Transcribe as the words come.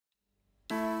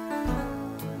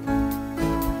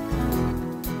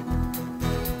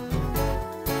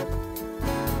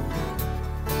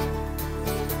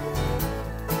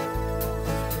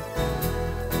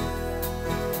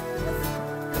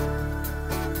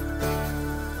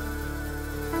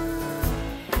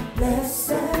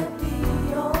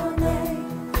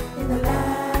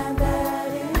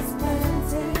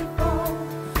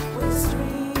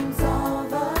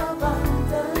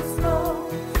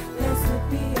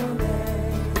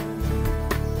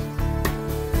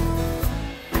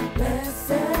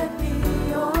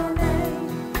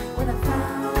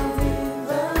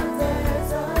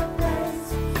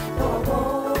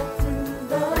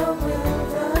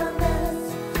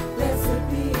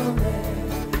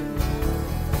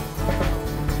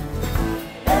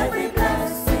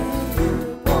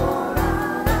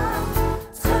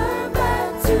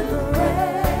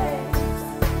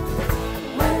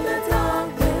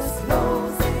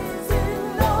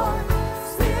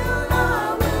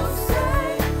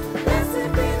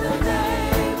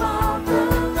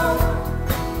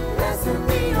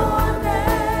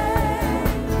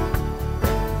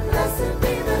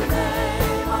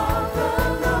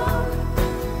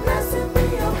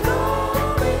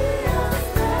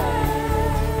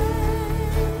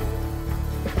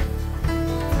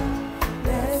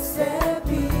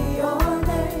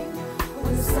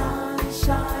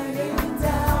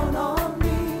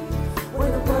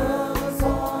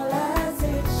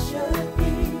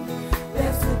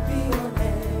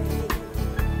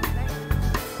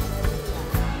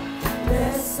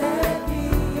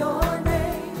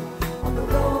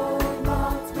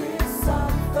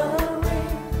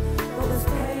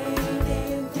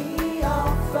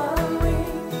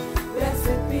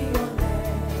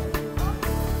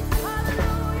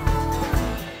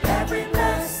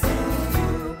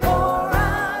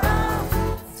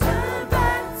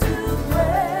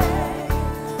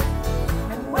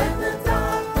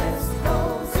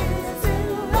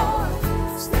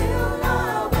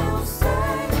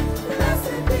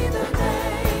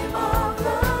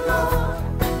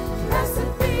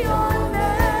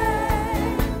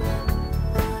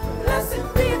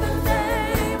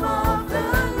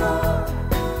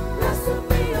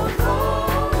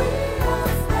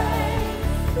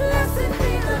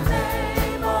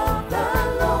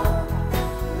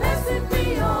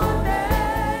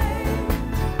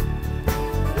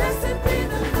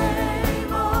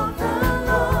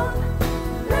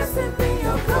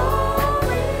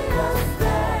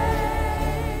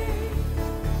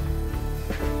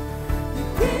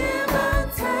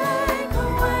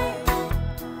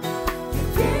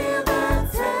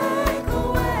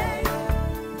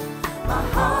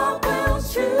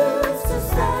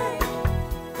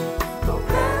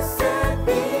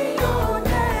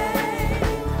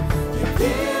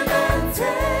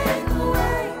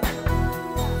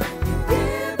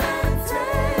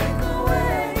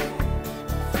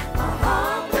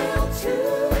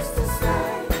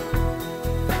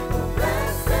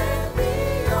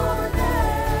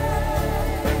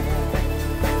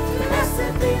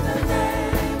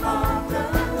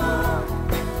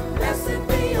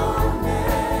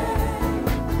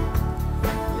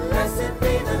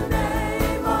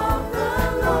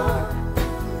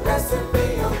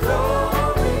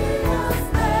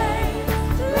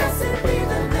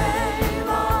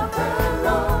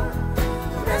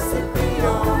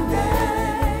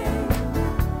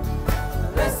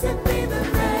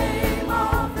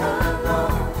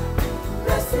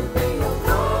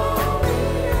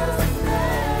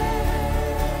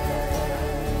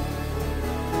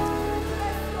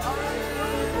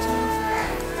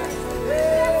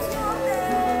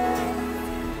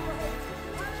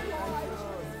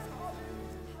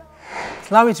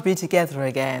Glory to be together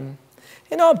again.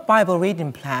 In our Bible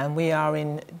reading plan, we are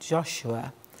in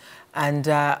Joshua. And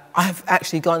I've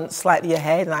actually gone slightly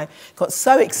ahead, and I got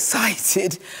so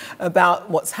excited about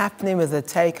what's happening with the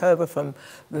takeover from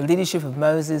the leadership of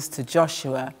Moses to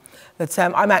Joshua that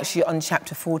I'm actually on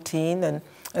chapter 14. And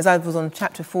as I was on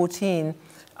chapter 14,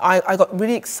 I got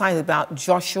really excited about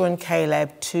Joshua and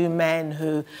Caleb, two men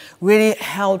who really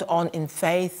held on in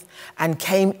faith and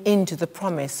came into the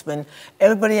promise when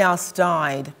everybody else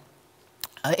died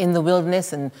in the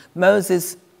wilderness. And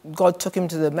Moses, God took him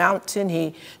to the mountain.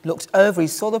 He looked over, he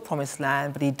saw the promised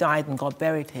land, but he died and God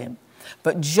buried him.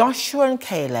 But Joshua and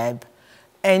Caleb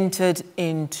entered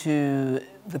into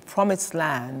the promised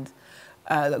land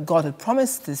that God had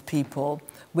promised his people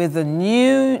with a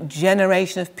new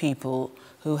generation of people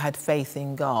who had faith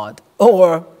in God,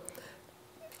 or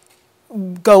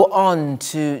go on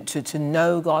to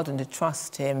know God and to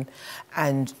trust him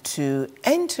and to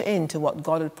enter into what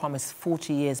God had promised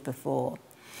 40 years before.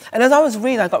 And as I was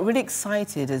reading, I got really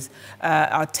excited as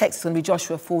our text is going to be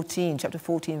Joshua 14, chapter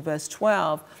 14, verse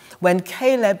 12, when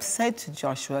Caleb said to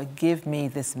Joshua, "Give me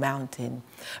this mountain."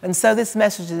 And so this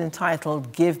message is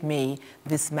entitled, "Give Me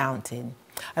This Mountain."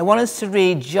 I want us to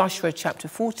read Joshua chapter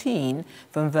 14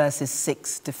 from verses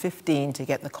 6 to 15 to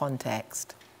get the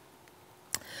context.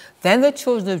 Then the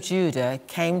children of Judah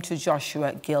came to Joshua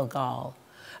at Gilgal,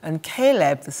 and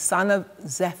Caleb, the son of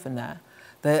Zephaniah,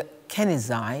 the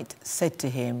Kenizzite, said to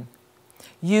him,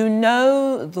 "You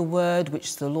know the word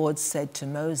which the Lord said to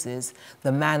Moses,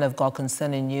 the man of God,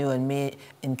 concerning you and me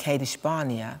in Kadesh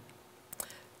Barnea.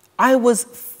 I was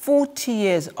 40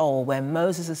 years old when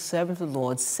Moses, the servant of the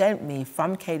Lord, sent me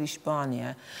from Kadesh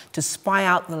Barnea to spy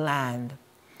out the land,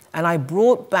 and I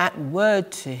brought back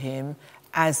word to him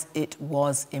as it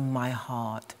was in my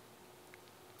heart.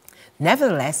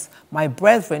 Nevertheless, my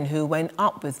brethren who went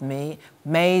up with me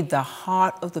made the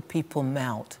heart of the people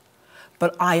melt,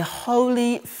 but I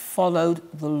wholly followed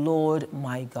the Lord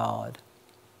my God."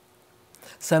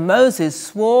 So Moses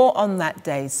swore on that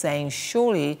day, saying,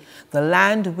 "Surely the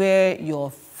land where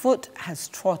your foot has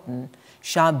trodden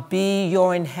shall be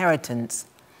your inheritance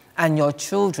and your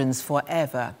children's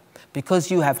forever, because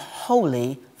you have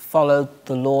wholly followed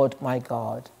the Lord my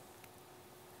God.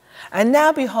 And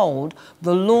now behold,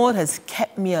 the Lord has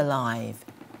kept me alive,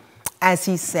 as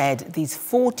he said, these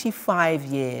 45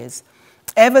 years,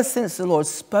 ever since the Lord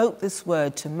spoke this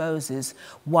word to Moses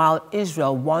while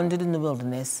Israel wandered in the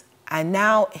wilderness. And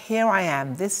now here I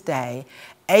am this day,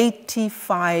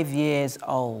 85 years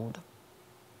old.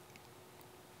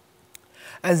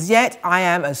 As yet I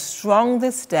am as strong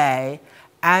this day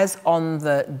as on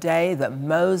the day that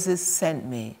Moses sent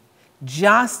me.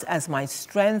 Just as my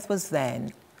strength was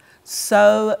then,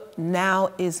 so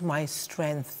now is my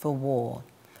strength for war,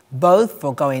 both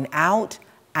for going out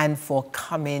and for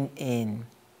coming in.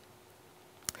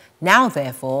 Now,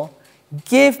 therefore,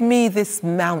 give me this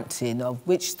mountain of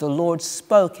which the Lord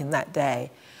spoke in that day,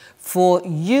 for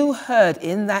you heard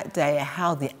in that day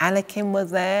how the Anakim were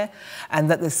there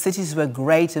and that the cities were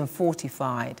great and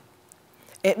fortified.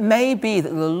 It may be that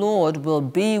the Lord will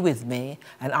be with me,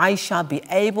 and I shall be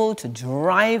able to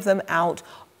drive them out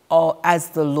as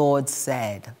the Lord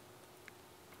said."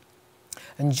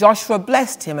 And Joshua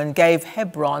blessed him and gave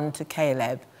Hebron to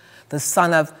Caleb, the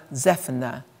son of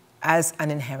Zephaniah, as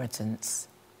an inheritance.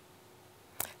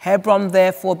 Hebron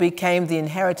therefore became the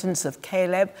inheritance of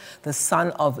Caleb, the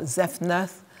son of Zephaniah,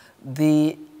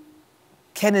 the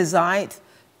Kenizzite,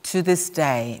 to this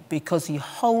day, because he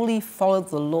wholly followed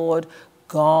the Lord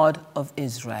God of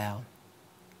Israel.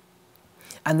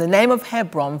 And the name of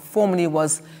Hebron formerly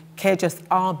was Kirjath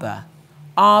Arba.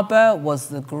 Arba was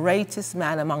the greatest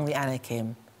man among the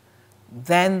Anakim.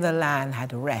 Then the land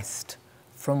had rest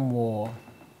from war.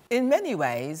 In many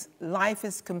ways, life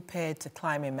is compared to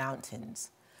climbing mountains,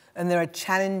 and there are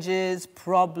challenges,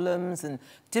 problems, and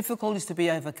difficulties to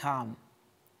be overcome.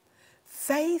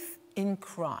 Faith in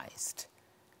Christ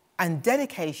and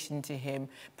dedication to him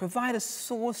provide a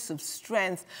source of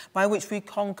strength by which we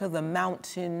conquer the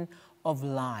mountain of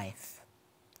life.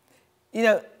 You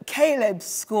know, Caleb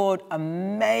scored a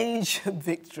major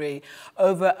victory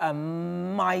over a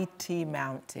mighty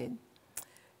mountain.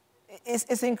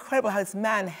 It's incredible how this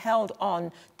man held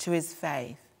on to his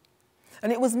faith.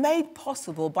 And it was made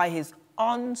possible by his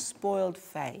unspoiled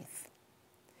faith,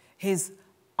 his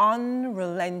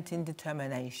unrelenting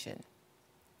determination,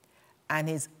 and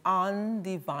his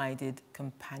undivided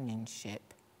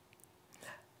companionship.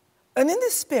 And in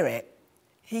the Spirit,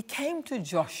 he came to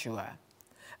Joshua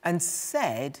and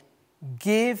said,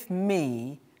 "Give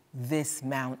me this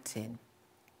mountain."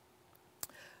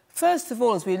 First of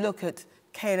all, as we look at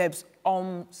Caleb's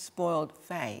unspoiled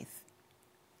faith,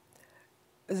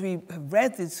 as we have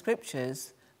read the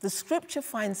scriptures, the scripture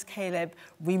finds Caleb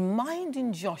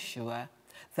reminding Joshua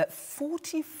that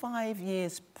 45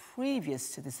 years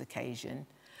previous to this occasion,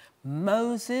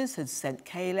 Moses had sent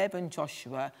Caleb and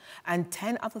Joshua and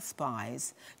 10 other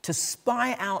spies to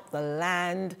spy out the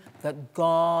land that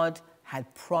God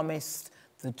had promised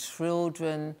the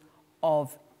children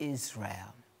of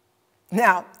Israel.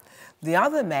 Now, the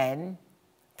other men,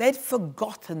 they'd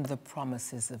forgotten the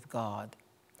promises of God.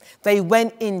 They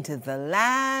went into the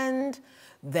land.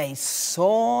 They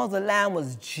saw the land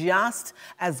was just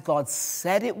as God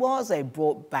said it was. They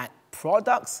brought back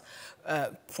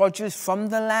produce from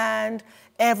the land.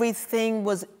 Everything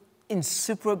was in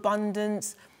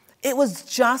superabundance. It was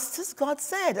just as God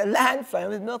said, a land flowing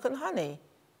with milk and honey.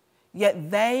 Yet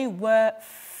they were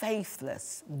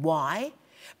faithless. Why?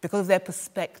 Because of their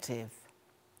perspective.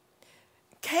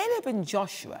 Caleb and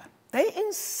Joshua, they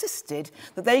insisted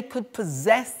that they could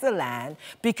possess the land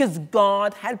because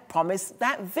God had promised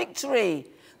that victory.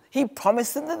 He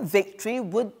promised them that victory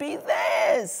would be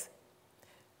theirs.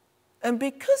 And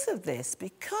because of this,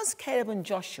 because Caleb and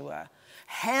Joshua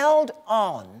held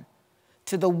on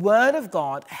to the word of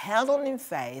God, held on in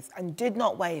faith and did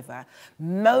not waver,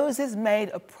 Moses made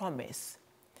a promise,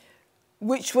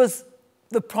 which was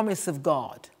the promise of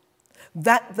God,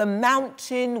 that the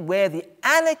mountain where the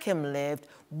Anakim lived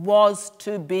was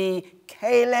to be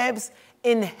Caleb's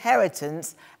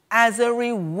inheritance as a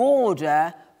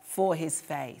rewarder for his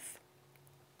faith.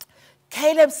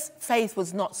 Caleb's faith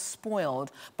was not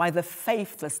spoiled by the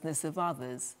faithlessness of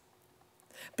others.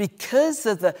 Because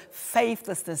of the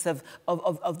faithlessness of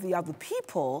the other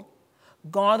people,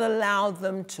 God allowed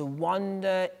them to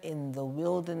wander in the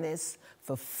wilderness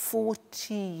for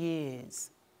 40 years.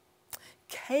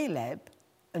 Caleb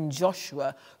and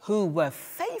Joshua, who were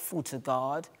faithful to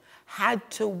God, had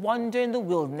to wander in the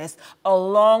wilderness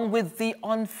along with the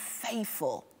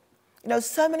unfaithful. You know,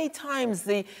 so many times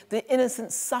the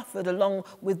innocent suffered along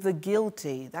with the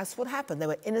guilty. That's what happened. They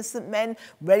were innocent men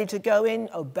ready to go in,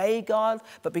 obey God,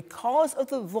 but because of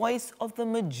the voice of the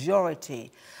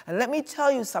majority. And let me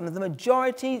tell you something, the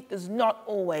majority is not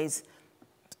always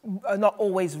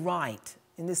right.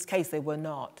 In this case, they were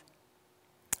not.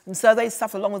 And so they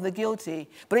suffered along with the guilty.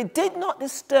 But it did not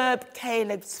disturb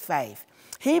Caleb's faith.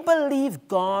 He believed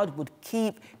God would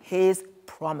keep his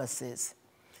promises.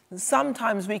 And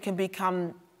sometimes we can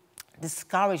become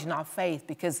discouraged in our faith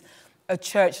because a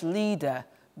church leader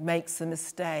makes a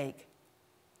mistake.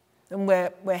 And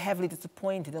we're heavily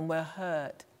disappointed and we're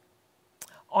hurt.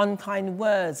 Unkind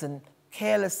words and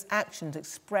careless actions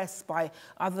expressed by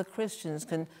other Christians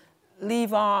can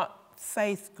leave our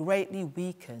faith greatly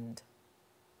weakened.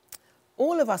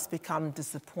 All of us become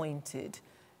disappointed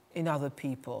in other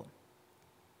people.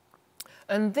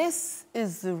 And this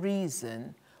is the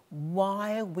reason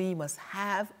why we must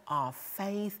have our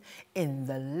faith in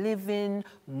the living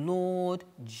Lord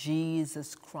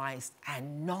Jesus Christ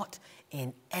and not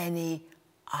in any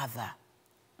other.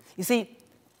 You see,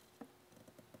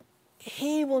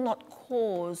 he will not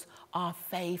cause our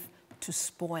faith to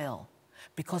spoil,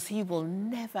 because he will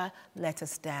never let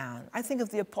us down. I think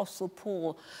of the Apostle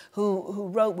Paul, who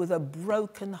wrote with a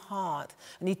broken heart,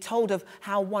 and he told of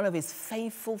how one of his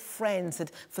faithful friends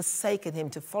had forsaken him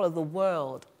to follow the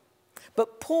world.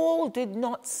 But Paul did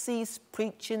not cease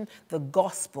preaching the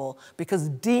gospel because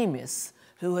Demas,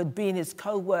 who had been his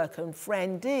co-worker and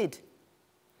friend, did.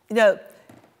 You know,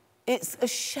 it's a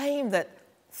shame that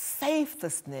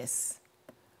faithlessness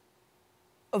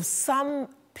of some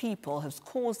people has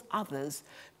caused others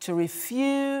to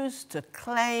refuse to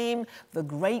claim the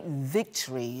great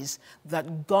victories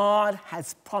that God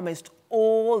has promised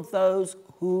all those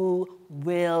who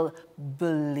will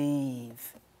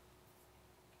believe.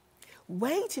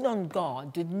 Waiting on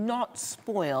God did not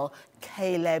spoil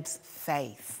Caleb's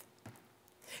faith.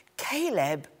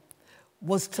 Caleb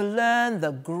was to learn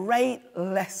the great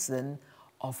lesson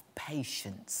of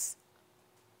patience.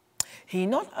 He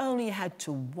not only had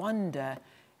to wander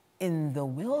in the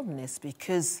wilderness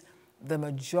because the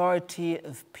majority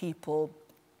of people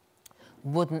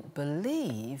wouldn't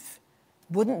believe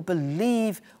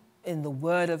in the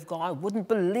word of God, wouldn't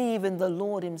believe in the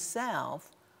Lord himself,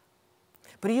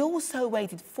 but he also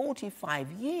waited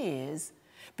 45 years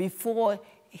before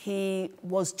he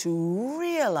was to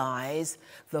realize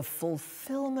the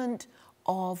fulfillment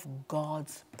of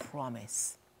God's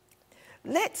promise.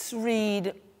 Let's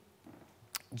read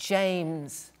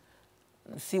James,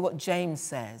 see what James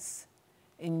says.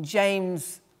 In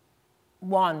James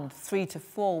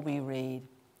 1:3-4 we read,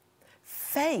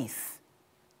 "Faith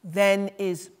then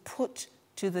is put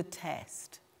to the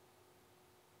test.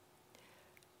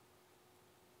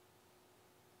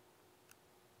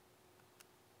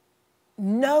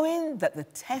 Knowing that the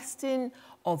testing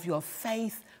of your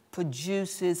faith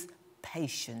produces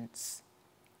patience.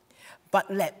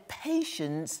 But let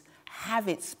patience have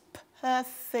its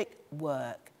perfect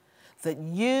work, that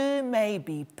you may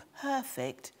be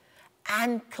perfect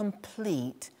and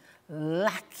complete,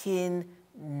 lacking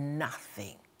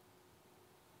nothing."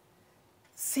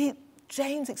 See,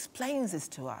 James explains this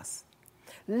to us.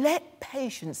 Let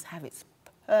patience have its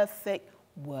perfect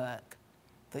work,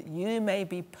 that you may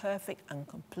be perfect and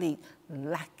complete,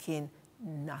 lacking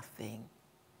nothing.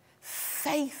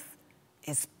 Faith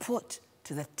is put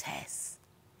to the test,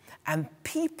 and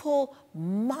people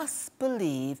must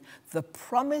believe the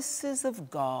promises of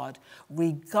God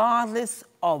regardless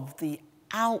of the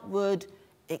outward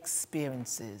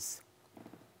experiences.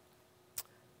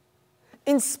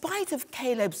 In spite of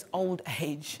Caleb's old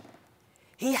age,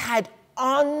 he had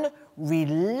unrelenting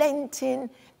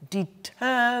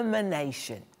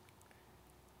determination.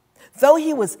 Though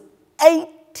he was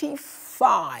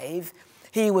 85,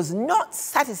 he was not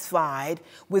satisfied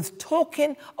with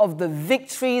talking of the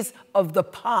victories of the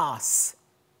past.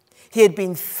 He had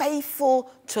been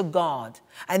faithful to God.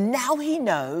 And now he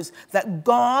knows that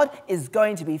God is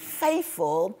going to be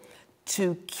faithful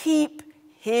to keep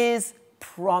his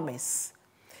promise.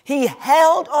 He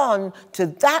held on to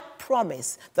that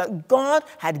promise that God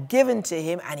had given to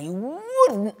him, and he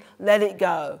wouldn't let it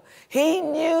go. He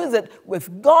knew that if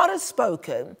God had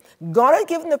spoken, God had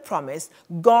given the promise,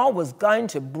 God was going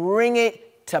to bring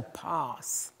it to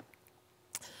pass.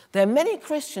 There are many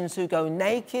Christians who go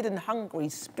naked and hungry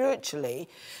spiritually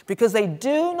because they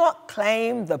do not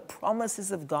claim the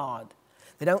promises of God.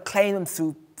 They don't claim them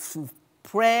through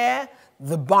prayer,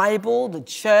 the Bible, the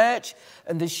church,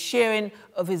 and the sharing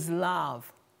of his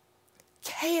love.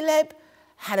 Caleb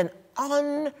had an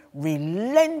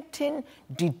unrelenting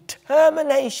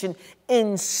determination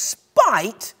in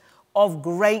spite of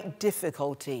great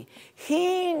difficulty.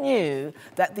 He knew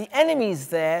that the enemies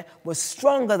there were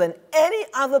stronger than any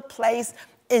other place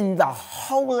in the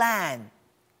whole land.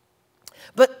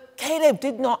 But Caleb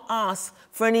did not ask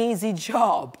for an easy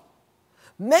job.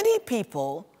 Many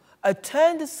people are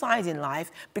turned aside in life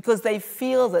because they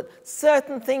feel that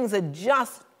certain things are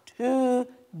just too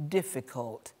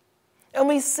difficult. And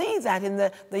we see that in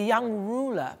the young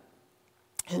ruler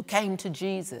who came to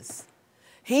Jesus.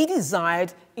 He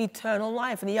desired eternal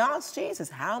life, and he asked Jesus,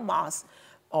 how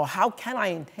can I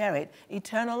inherit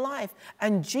eternal life?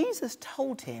 And Jesus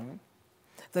told him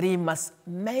that he must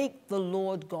make the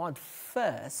Lord God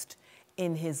first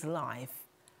in his life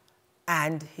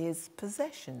and his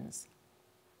possessions.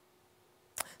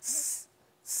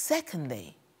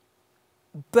 Secondly,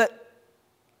 but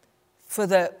for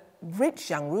the rich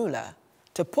young ruler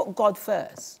to put God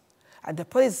first and to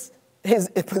put his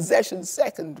possessions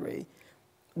secondary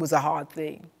was a hard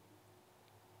thing.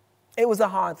 It was a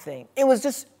hard thing. It was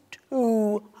just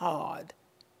too hard.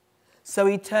 So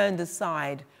he turned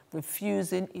aside,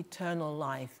 refusing eternal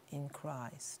life in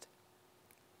Christ.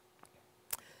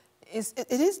 It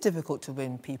is difficult to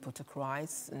win people to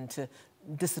Christ and to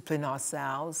discipline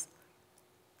ourselves,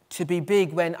 to be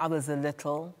big when others are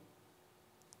little,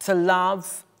 to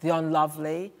love the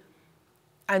unlovely,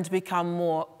 and to become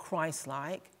more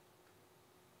Christ-like.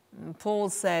 Paul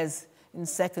says in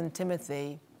 2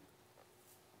 Timothy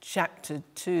chapter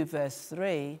 2, verse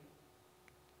 3,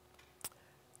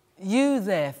 you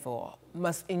therefore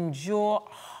must endure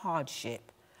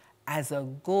hardship as a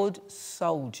good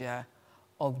soldier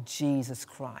of Jesus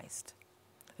Christ.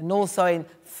 And also in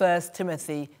 1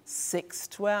 Timothy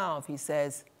 6:12, he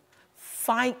says,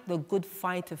 fight the good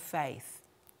fight of faith.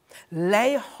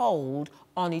 Lay hold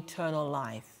on eternal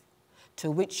life,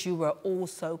 to which you were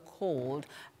also called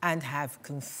and have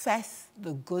confessed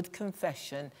the good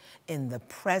confession in the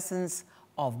presence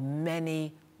of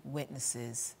many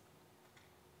witnesses.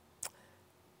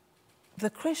 The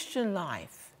Christian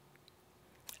life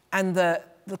and the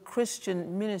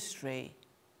Christian ministry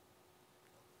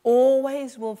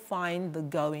always will find the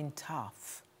going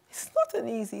tough. It's not an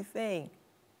easy thing.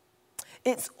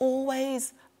 It's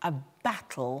always a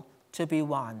battle to be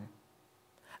won,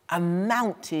 a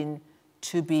mountain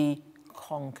to be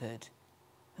conquered.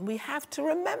 And we have to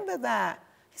remember that.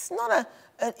 It's not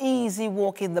an easy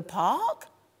walk in the park.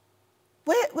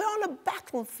 We're on a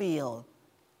battlefield.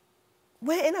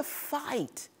 We're in a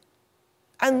fight.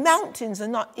 And mountains are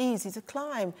not easy to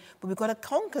climb, but we've got to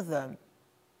conquer them.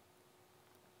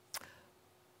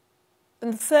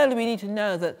 And thirdly, we need to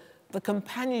know that the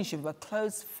companionship of a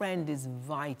close friend is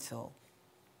vital.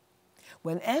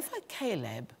 Whenever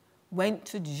Caleb went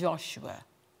to Joshua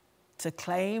to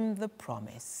claim the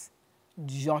promise,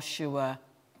 Joshua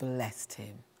blessed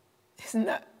him. Isn't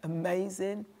that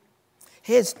amazing?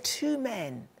 Here's two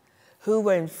men who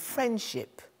were in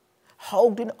friendship,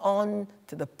 holding on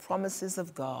to the promises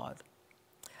of God.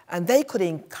 And they could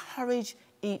encourage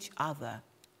each other.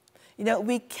 You know,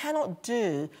 we cannot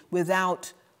do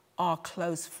without our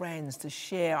close friends to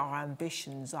share our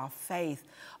ambitions, our faith,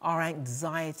 our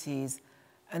anxieties,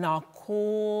 and our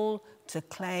call to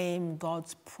claim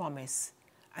God's promise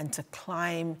and to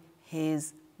climb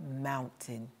his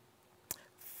mountain.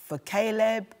 For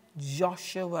Caleb,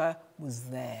 Joshua was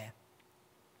there.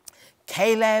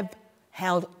 Caleb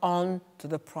held on to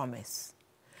the promise,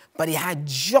 but he had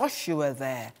Joshua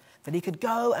there that he could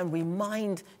go and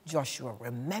remind Joshua,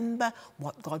 remember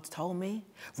what God told me?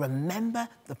 Remember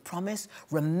the promise?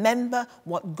 Remember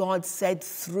what God said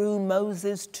through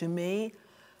Moses to me?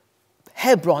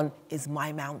 Hebron is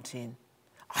my mountain.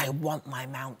 I want my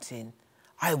mountain.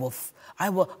 I will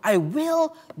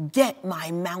get my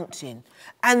mountain.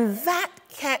 And that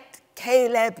kept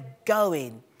Caleb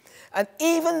going. And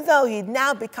even though he'd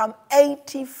now become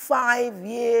 85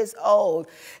 years old,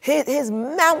 his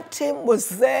mountain was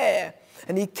there.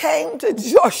 And he came to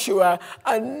Joshua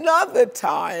another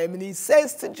time, and he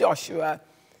says to Joshua,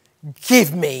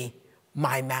 give me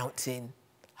my mountain.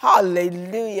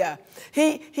 Hallelujah.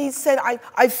 He said,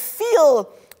 I feel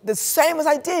the same as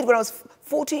I did when I was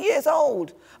 40 years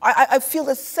old. I feel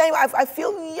the same. I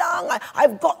feel young.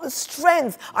 I've got the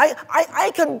strength.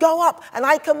 I can go up and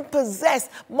I can possess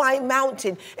my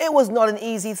mountain. It was not an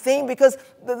easy thing because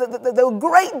there were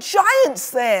great giants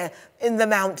there in the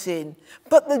mountain.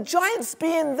 But the giants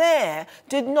being there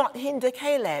did not hinder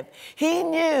Caleb. He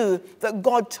knew that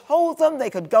God told them they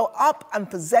could go up and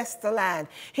possess the land.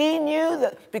 He knew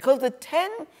that because the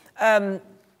 10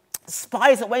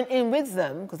 spies that went in with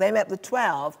them, because they met the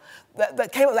 12,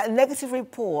 that came up with that negative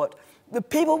report, the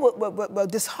people were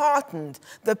disheartened.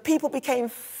 The people became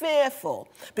fearful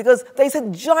because they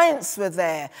said giants were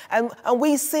there and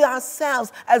we see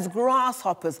ourselves as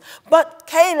grasshoppers. But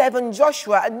Caleb and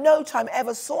Joshua at no time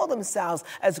ever saw themselves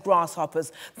as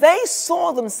grasshoppers. They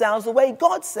saw themselves the way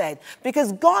God said,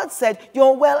 because God said,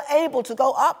 you're well able to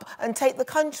go up and take the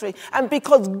country. And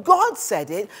because God said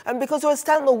it, and because they were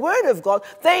standing on the word of God,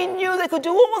 they knew they could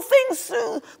do all things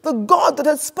through the God that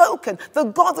had spoken, the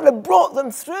God that had brought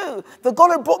them through. The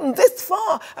God had brought them this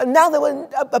far, and now they were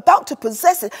about to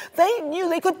possess it. They knew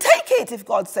they could take it if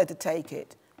God said to take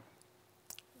it.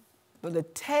 But the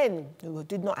 10 who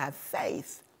did not have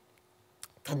faith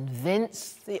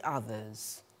convinced the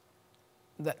others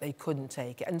that they couldn't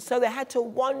take it. And so they had to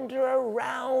wander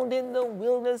around in the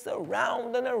wilderness,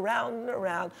 around and around and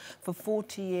around for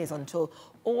 40 years until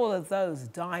all of those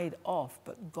died off.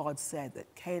 But God said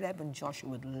that Caleb and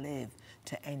Joshua would live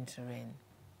to enter in.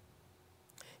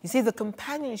 You see, the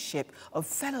companionship of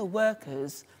fellow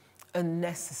workers are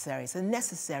necessary. It's a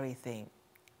necessary thing.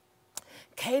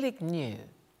 Caleb knew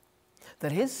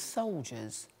that his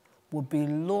soldiers would be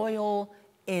loyal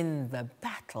in the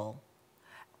battle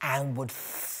and would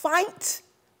fight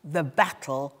the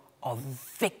battle of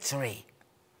victory.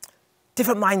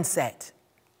 Different mindset,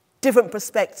 different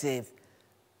perspective.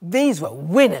 These were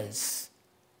winners,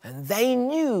 and they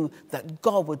knew that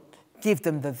God would give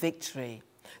them the victory.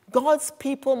 God's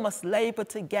people must labor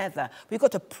together. We've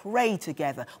got to pray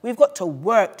together. We've got to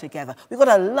work together. We've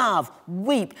got to love,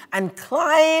 weep, and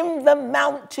climb the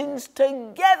mountains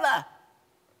together.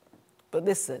 But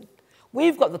listen,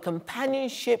 we've got the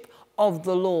companionship of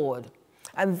the Lord.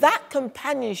 And that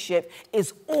companionship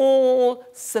is all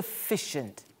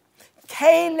sufficient.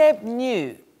 Caleb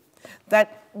knew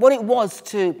that what it was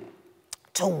to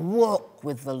walk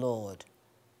with the Lord.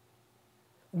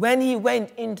 When he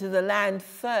went into the land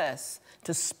first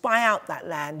to spy out that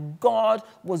land, God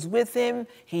was with him.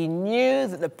 He knew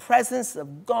that the presence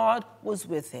of God was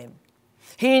with him.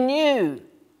 He knew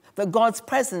that God's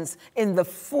presence in the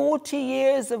 40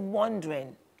 years of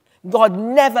wandering, God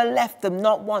never left them,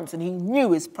 not once, and he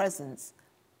knew his presence.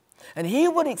 And he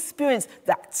would experience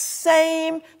that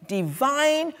same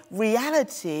divine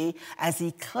reality as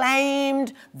he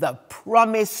claimed the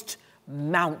promised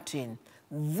mountain.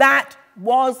 That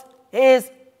was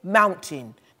his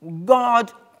mountain.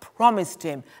 God promised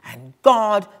him, and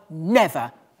God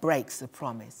never breaks a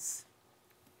promise.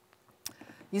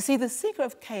 You see, the secret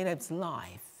of Caleb's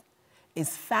life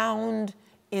is found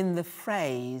in the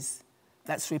phrase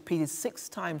that's repeated 6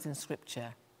 times in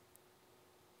Scripture.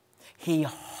 He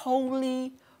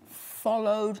wholly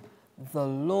followed the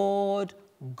Lord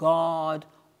God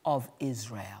of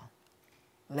Israel.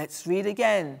 Let's read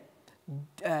again.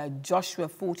 Joshua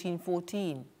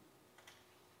 14:14.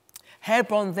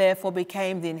 Hebron therefore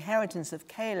became the inheritance of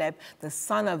Caleb, the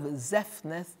son of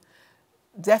Zephnath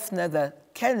the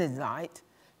Kenizzite,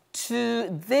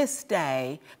 to this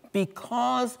day,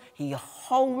 because he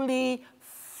wholly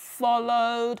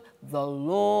followed the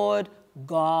Lord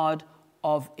God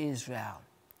of Israel.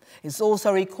 It's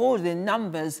also recorded in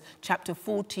Numbers chapter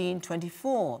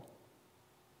 14:24.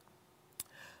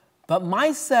 But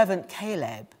my servant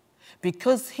Caleb,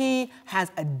 because he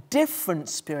has a different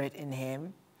spirit in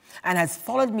him and has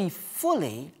followed me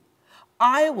fully,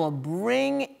 I will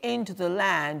bring into the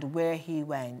land where he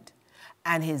went,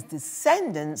 and his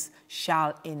descendants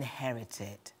shall inherit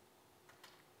it.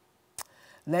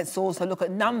 Let's also look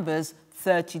at Numbers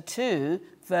 32,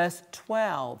 verse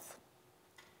 12.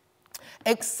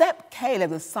 Except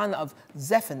Caleb, the son of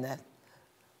Zephnath,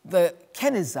 the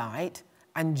Kenizzite,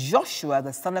 and Joshua,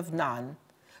 the son of Nun,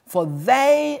 for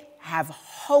they have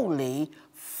wholly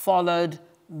followed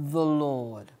the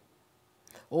Lord.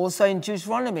 Also in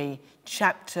Deuteronomy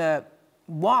chapter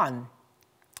 1,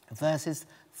 verse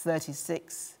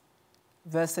 36,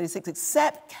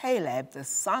 except Caleb, the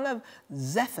son of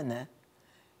Zephnath,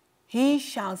 he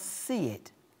shall see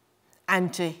it,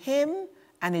 and to him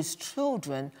and his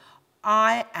children,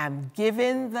 I am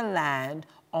giving the land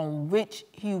on which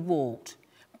he walked,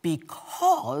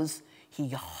 because he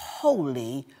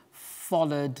wholly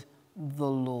followed the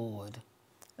Lord.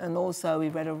 And also, we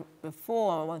read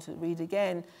before, I want to read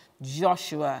again,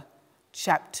 Joshua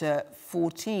chapter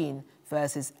 14,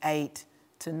 verses 8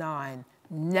 to 9.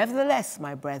 Nevertheless,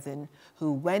 my brethren,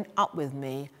 who went up with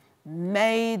me,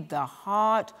 made the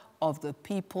heart of the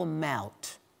people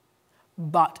melt,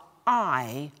 but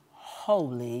I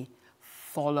wholly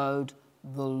followed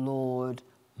the Lord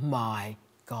my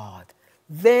God.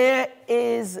 There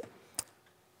is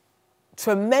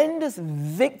tremendous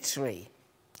victory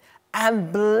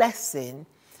and blessing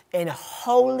in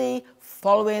wholly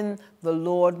following the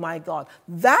Lord my God.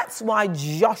 That's why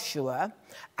Joshua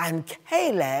and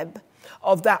Caleb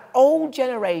of that old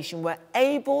generation were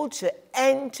able to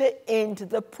enter into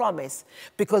the promise,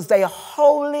 because they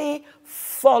wholly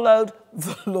followed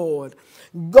the Lord.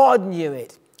 God knew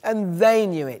it, and they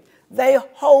knew it. They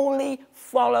wholly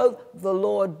followed the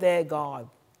Lord their God.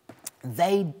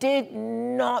 They did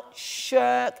not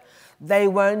shirk. They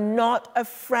were not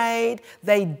afraid.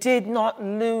 They did not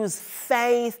lose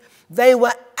faith. They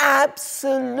were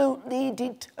absolutely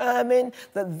determined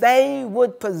that they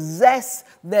would possess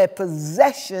their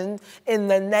possession in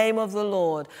the name of the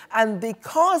Lord. And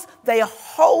because they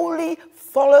wholly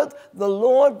followed the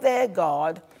Lord their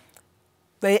God,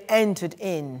 they entered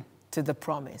into the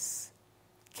promise.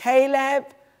 Caleb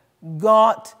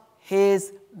got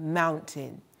his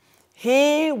mountain.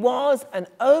 He was an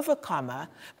overcomer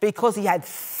because he had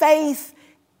faith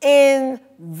in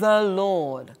the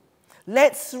Lord.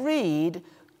 Let's read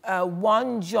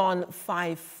 1 John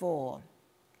 5:4.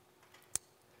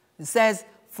 It says,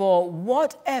 for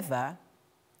whatever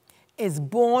is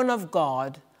born of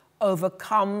God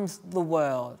overcomes the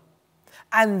world.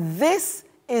 And this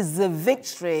is the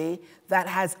victory that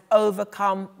has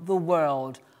overcome the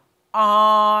world,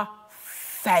 our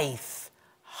faith.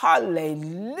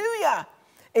 Hallelujah.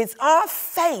 It's our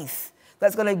faith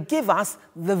that's going to give us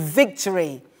the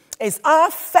victory. It's our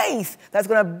faith that's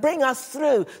going to bring us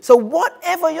through. So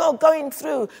whatever you're going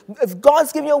through, if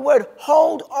God's given you a word,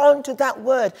 hold on to that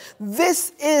word.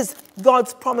 This is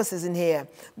God's promises in here.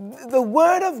 The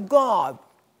word of God,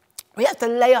 we have to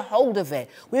lay a hold of it.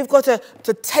 We've got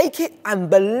to take it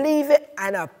and believe it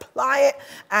and apply it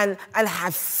and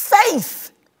have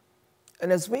faith.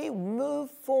 And as we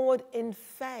move forward in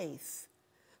faith,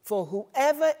 for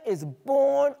whoever is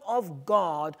born of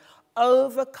God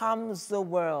overcomes the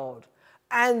world.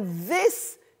 And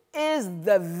this is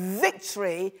the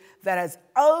victory that has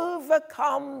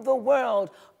overcome the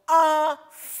world, our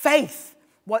faith.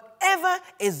 Whatever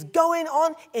is going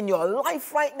on in your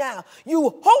life right now,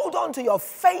 you hold on to your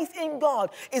faith in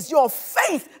God. It's your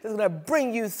faith that's going to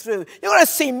bring you through. You're going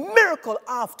to see miracle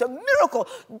after miracle.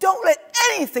 Don't let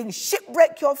anything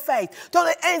shipwreck your faith. Don't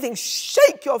let anything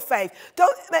shake your faith.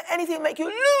 Don't let anything make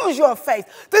you lose your faith.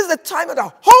 This is the time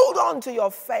to hold on to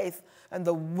your faith and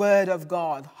the word of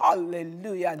God.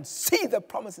 Hallelujah. And see the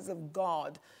promises of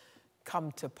God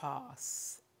come to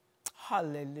pass.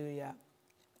 Hallelujah.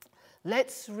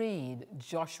 Let's read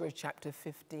Joshua chapter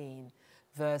 15,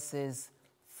 verses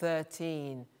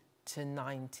 13 to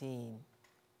 19.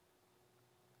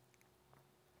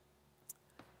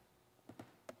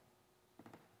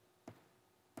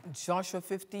 Joshua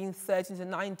 15, 13 to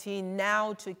 19.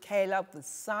 Now to Caleb, the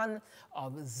son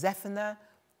of Zephaniah,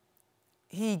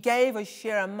 he gave a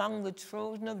share among the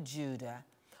children of Judah,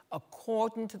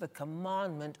 according to the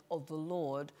commandment of the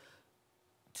Lord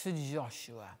to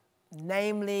Joshua,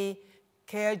 namely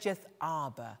Kirjath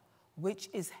Arba, which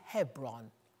is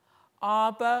Hebron.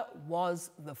 Arba was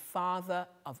the father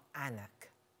of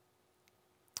Anak.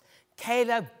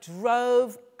 Caleb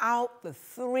drove out the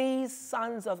 3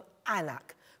 sons of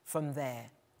Anak from there,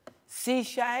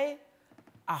 Shishai,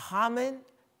 Ahaman,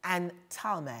 and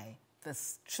Talmai, the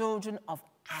children of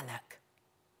Anak.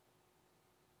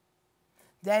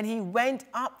 Then he went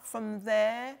up from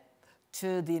there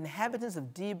to the inhabitants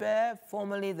of Debir.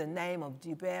 Formerly the name of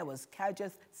Debir was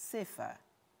Kirjath Sepher.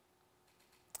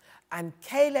 And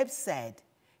Caleb said,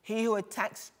 he who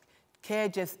attacks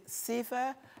Kirjath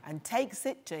Sepher and takes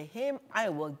it, to him I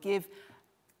will give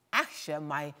Asher,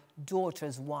 my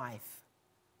daughter's wife.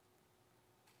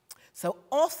 So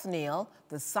Othniel,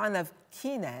 the son of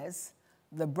Kenaz,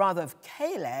 the brother of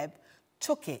Caleb,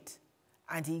 took it,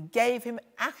 and he gave him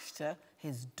Asher,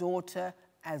 his daughter,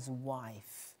 as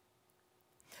wife.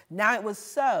 Now it was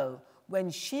so,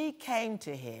 when she came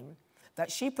to him,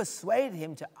 that she persuaded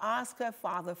him to ask her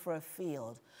father for a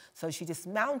field. So she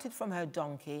dismounted from her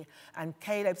donkey, and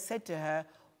Caleb said to her,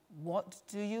 what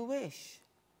do you wish?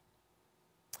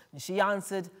 And she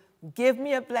answered, give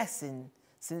me a blessing,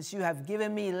 since you have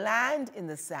given me land in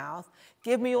the south.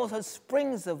 Give me also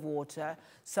springs of water.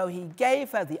 So he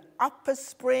gave her the upper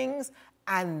springs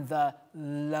and the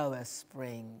lower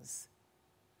springs.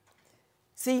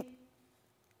 See,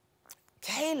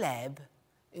 Caleb,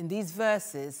 in these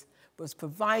verses, was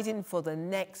providing for the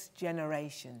next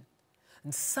generation.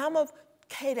 And some of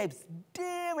Caleb's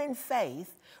daring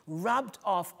faith rubbed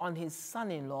off on his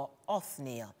son-in-law,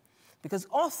 Othniel, because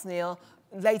Othniel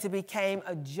later became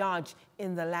a judge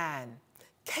in the land.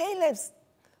 Caleb's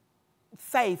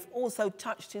faith also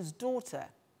touched his daughter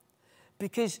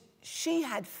because she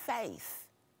had faith.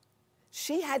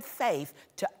 She had faith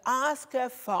to ask her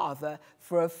father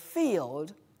for a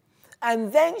field,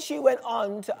 and then she went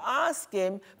on to ask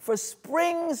him for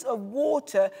springs of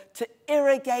water to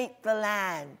irrigate the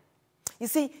land. You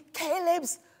see,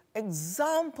 Caleb's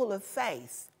example of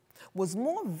faith was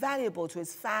more valuable to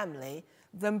his family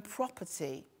than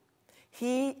property.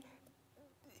 It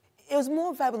was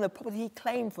more valuable than the property he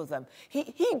claimed for them.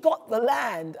 He got the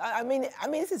land. I mean,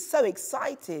 this is so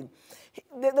exciting.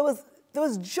 There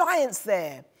was giants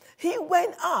there. He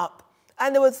went up,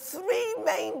 and there were 3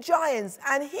 main giants.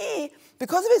 And he,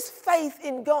 because of his faith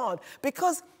in God,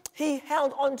 because he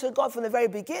held on to God from the very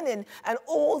beginning and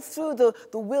all through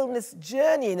the wilderness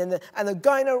journeying and the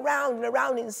going around and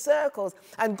around in circles,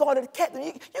 and God had kept them.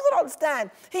 You got to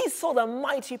understand, he saw the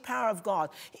mighty power of God.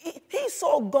 He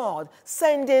saw God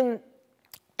sending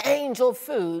angel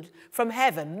food from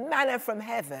heaven, manna from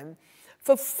heaven,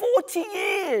 for 40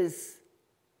 years.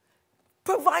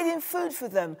 Providing food for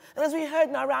them. And as we heard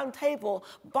in our round table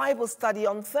Bible study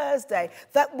on Thursday,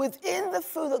 that within the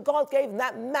food that God gave them,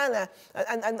 that manna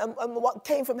and what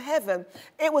came from heaven,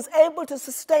 it was able to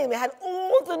sustain them. It had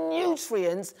all the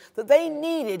nutrients that they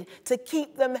needed to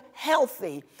keep them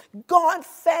healthy. God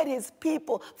fed his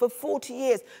people for 40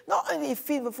 years. Not only did he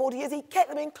feed them for 40 years, he kept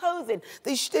them in clothing.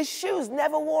 Their shoes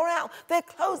never wore out. Their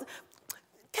clothes...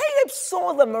 Caleb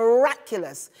saw the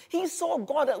miraculous. He saw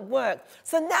God at work.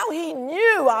 So now he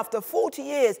knew, after 40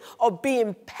 years of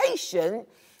being patient,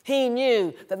 he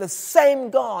knew that the same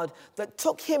God that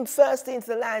took him firstly into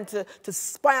the land to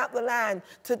spy out the land,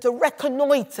 to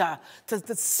reconnoiter,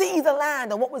 to see the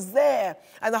land and what was there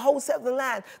and the whole set of the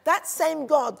land, that same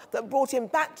God that brought him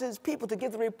back to his people to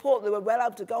give the report they were well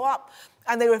able to go up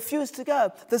and they refused to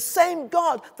go, the same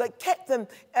God that kept them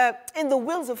in the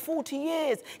wilderness for 40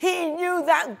 years, he knew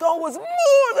that God was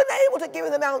more than able to give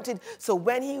him the mountain. So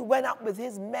when he went up with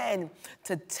his men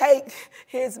to take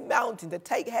his mountain, to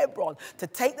take Hebron, to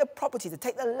take the property, to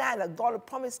take the land that God had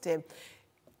promised him,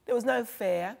 there was no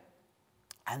fear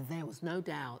and there was no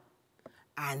doubt.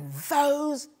 And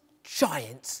those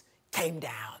giants came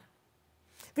down.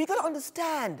 But you've got to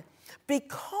understand,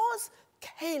 because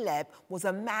Caleb was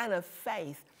a man of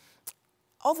faith,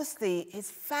 obviously his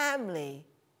family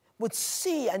would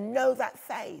see and know that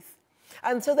faith.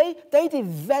 And so they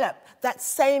developed that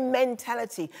same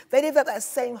mentality. They developed that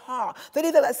same heart. They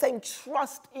developed that same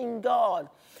trust in God.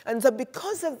 And so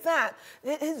because of that,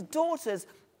 his daughter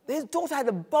had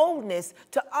the boldness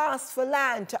to ask for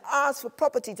land, to ask for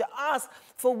property, to ask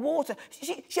for water.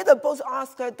 She had the boldness to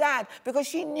ask her dad because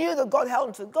she knew that God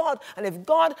held to God. And if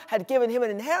God had given him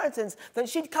an inheritance, then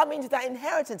she'd come into that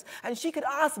inheritance and she could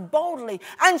ask boldly.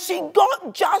 And she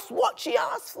got just what she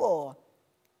asked for.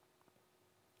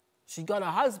 She got a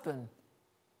husband.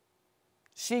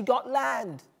 She got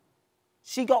land.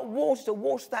 She got water to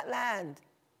water that land.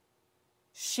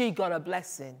 She got a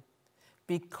blessing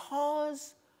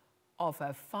because of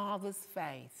her father's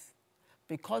faith,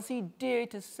 because he dared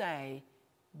to say,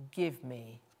 give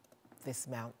me this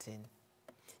mountain.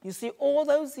 You see, all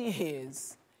those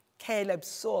years, Caleb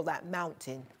saw that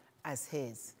mountain as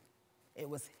his. It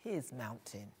was his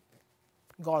mountain.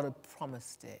 God had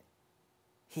promised it.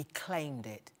 He claimed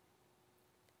it.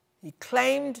 He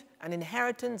claimed an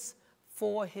inheritance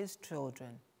for his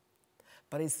children.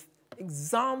 But his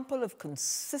example of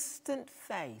consistent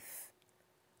faith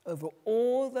over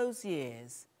all those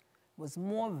years was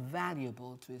more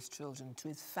valuable to his children, to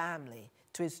his family,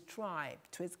 to his tribe,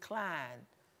 to his clan,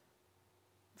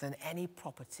 than any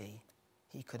property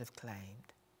he could have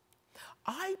claimed.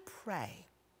 I pray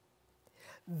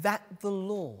that the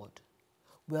Lord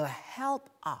will help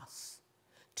us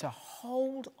to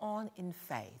hold on in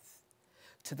faith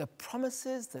to the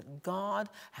promises that God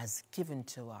has given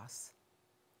to us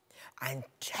and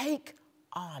take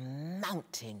our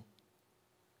mountain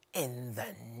in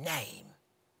the name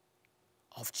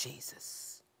of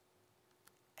Jesus.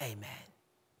 Amen.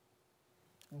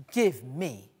 Give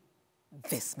me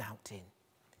this mountain.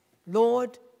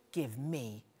 Lord, give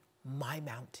me my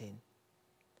mountain.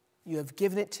 You have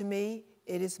given it to me,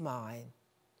 it is mine.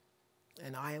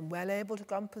 And I am well able to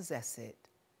go and possess it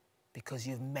because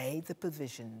you've made the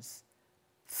provisions.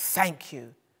 Thank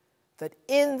you that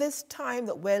in this time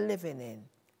that we're living in,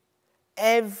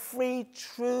 every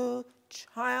true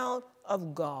child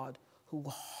of God who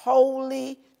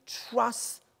wholly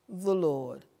trusts the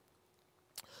Lord,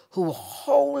 who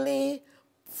wholly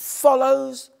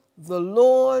follows the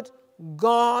Lord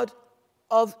God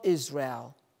of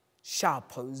Israel, shall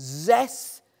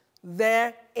possess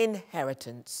their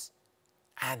inheritance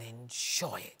and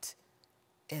enjoy it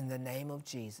in the name of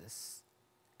Jesus.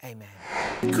 Amen.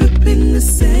 Equipping the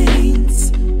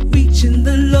saints, reaching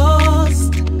the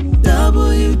lost,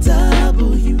 WWMF.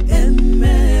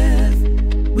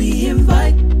 We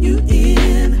invite